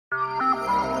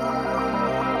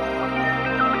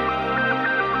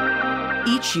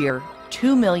Each year,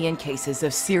 2 million cases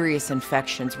of serious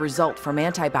infections result from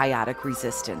antibiotic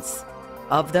resistance.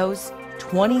 Of those,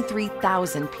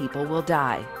 23,000 people will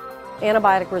die.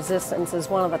 Antibiotic resistance is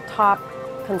one of the top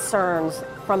concerns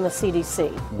from the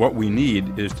CDC. What we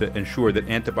need is to ensure that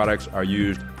antibiotics are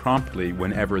used promptly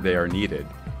whenever they are needed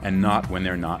and not when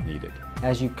they're not needed.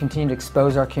 As you continue to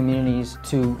expose our communities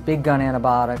to big gun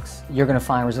antibiotics, you're going to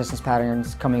find resistance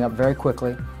patterns coming up very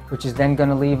quickly, which is then going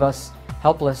to leave us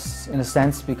helpless in a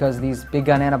sense because these big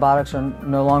gun antibiotics are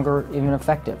no longer even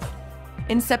effective.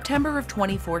 In September of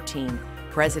 2014,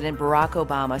 President Barack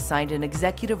Obama signed an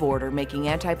executive order making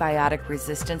antibiotic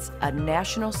resistance a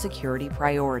national security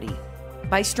priority.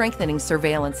 By strengthening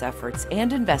surveillance efforts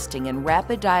and investing in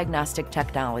rapid diagnostic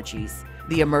technologies,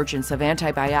 the emergence of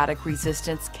antibiotic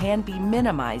resistance can be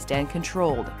minimized and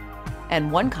controlled.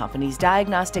 And one company's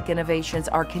diagnostic innovations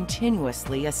are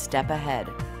continuously a step ahead.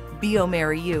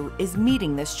 bioMérieux is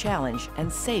meeting this challenge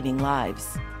and saving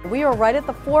lives. We are right at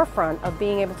the forefront of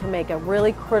being able to make a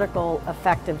really critical,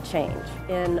 effective change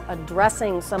in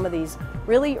addressing some of these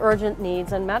really urgent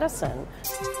needs in medicine.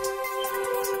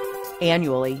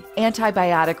 Annually,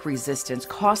 antibiotic resistance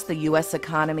costs the U.S.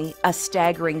 economy a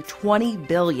staggering $20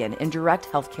 billion in direct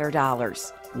healthcare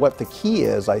dollars. What the key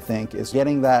is, I think, is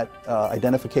getting that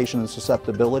identification and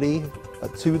susceptibility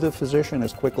to the physician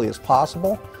as quickly as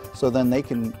possible, so then they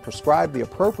can prescribe the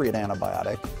appropriate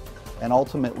antibiotic and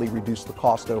ultimately reduce the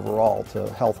cost overall to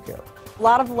healthcare. A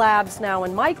lot of labs now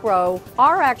in micro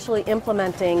are actually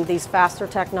implementing these faster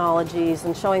technologies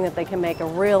and showing that they can make a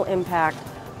real impact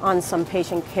on some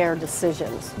patient care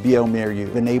decisions.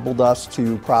 bioMérieux enabled us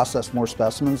to process more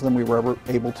specimens than we were ever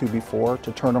able to before,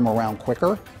 to turn them around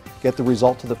quicker, get the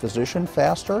result to the physician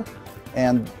faster,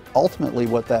 and ultimately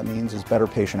what that means is better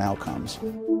patient outcomes.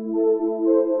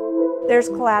 There's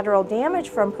collateral damage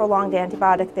from prolonged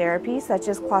antibiotic therapy, such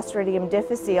as Clostridium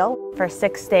difficile. For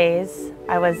 6 days,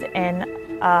 I was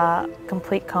in a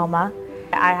complete coma.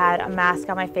 I had a mask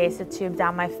on my face, a tube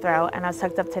down my throat, and I was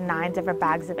hooked up to 9 different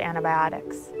bags of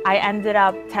antibiotics. I ended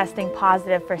up testing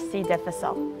positive for C.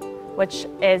 difficile, which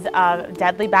is a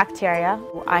deadly bacteria.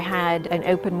 I had an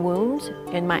open wound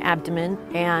in my abdomen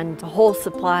and a whole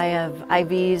supply of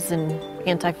IVs and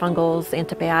antifungals,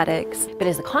 antibiotics. But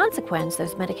as a consequence,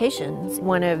 those medications,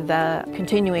 one of the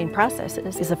continuing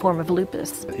processes is a form of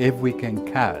lupus. If we can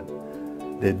cut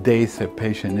the days a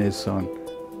patient is on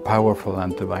powerful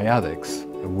antibiotics,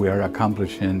 we are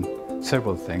accomplishing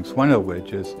several things, one of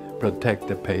which is protect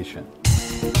the patient.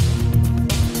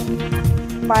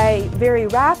 By very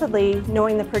rapidly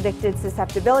knowing the predicted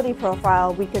susceptibility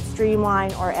profile, we could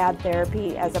streamline or add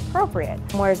therapy as appropriate,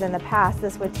 whereas in the past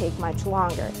this would take much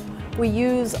longer. We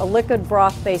use a liquid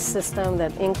broth-based system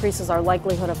that increases our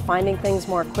likelihood of finding things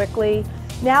more quickly.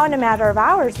 Now in a matter of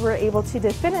hours, we're able to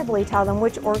definitively tell them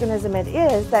which organism it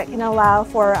is that can allow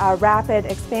for a rapid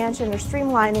expansion or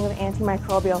streamlining of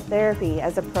antimicrobial therapy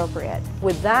as appropriate.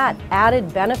 With that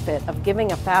added benefit of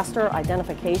giving a faster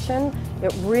identification,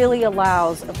 it really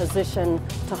allows a physician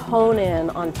to hone in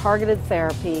on targeted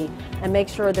therapy and make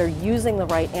sure they're using the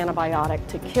right antibiotic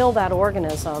to kill that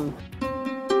organism.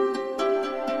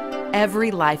 Every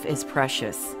life is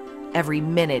precious. Every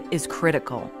minute is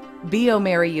critical.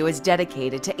 bioMérieux is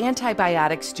dedicated to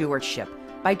antibiotic stewardship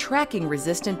by tracking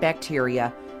resistant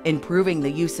bacteria, improving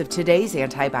the use of today's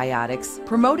antibiotics,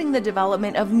 promoting the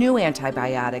development of new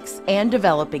antibiotics, and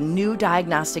developing new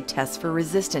diagnostic tests for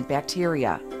resistant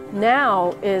bacteria.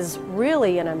 Now is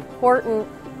really an important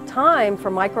time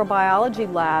for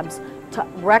microbiology labs to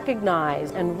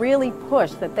recognize and really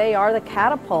push that they are the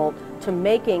catapult to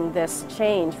making this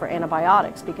change for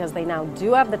antibiotics, because they now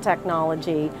do have the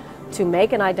technology to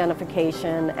make an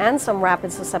identification and some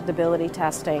rapid susceptibility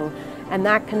testing, and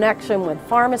that connection with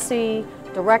pharmacy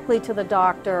directly to the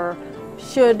doctor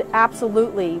should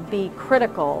absolutely be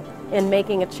critical in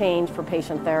making a change for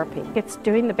patient therapy. It's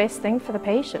doing the best thing for the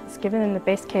patients, giving them the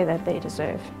best care that they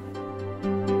deserve.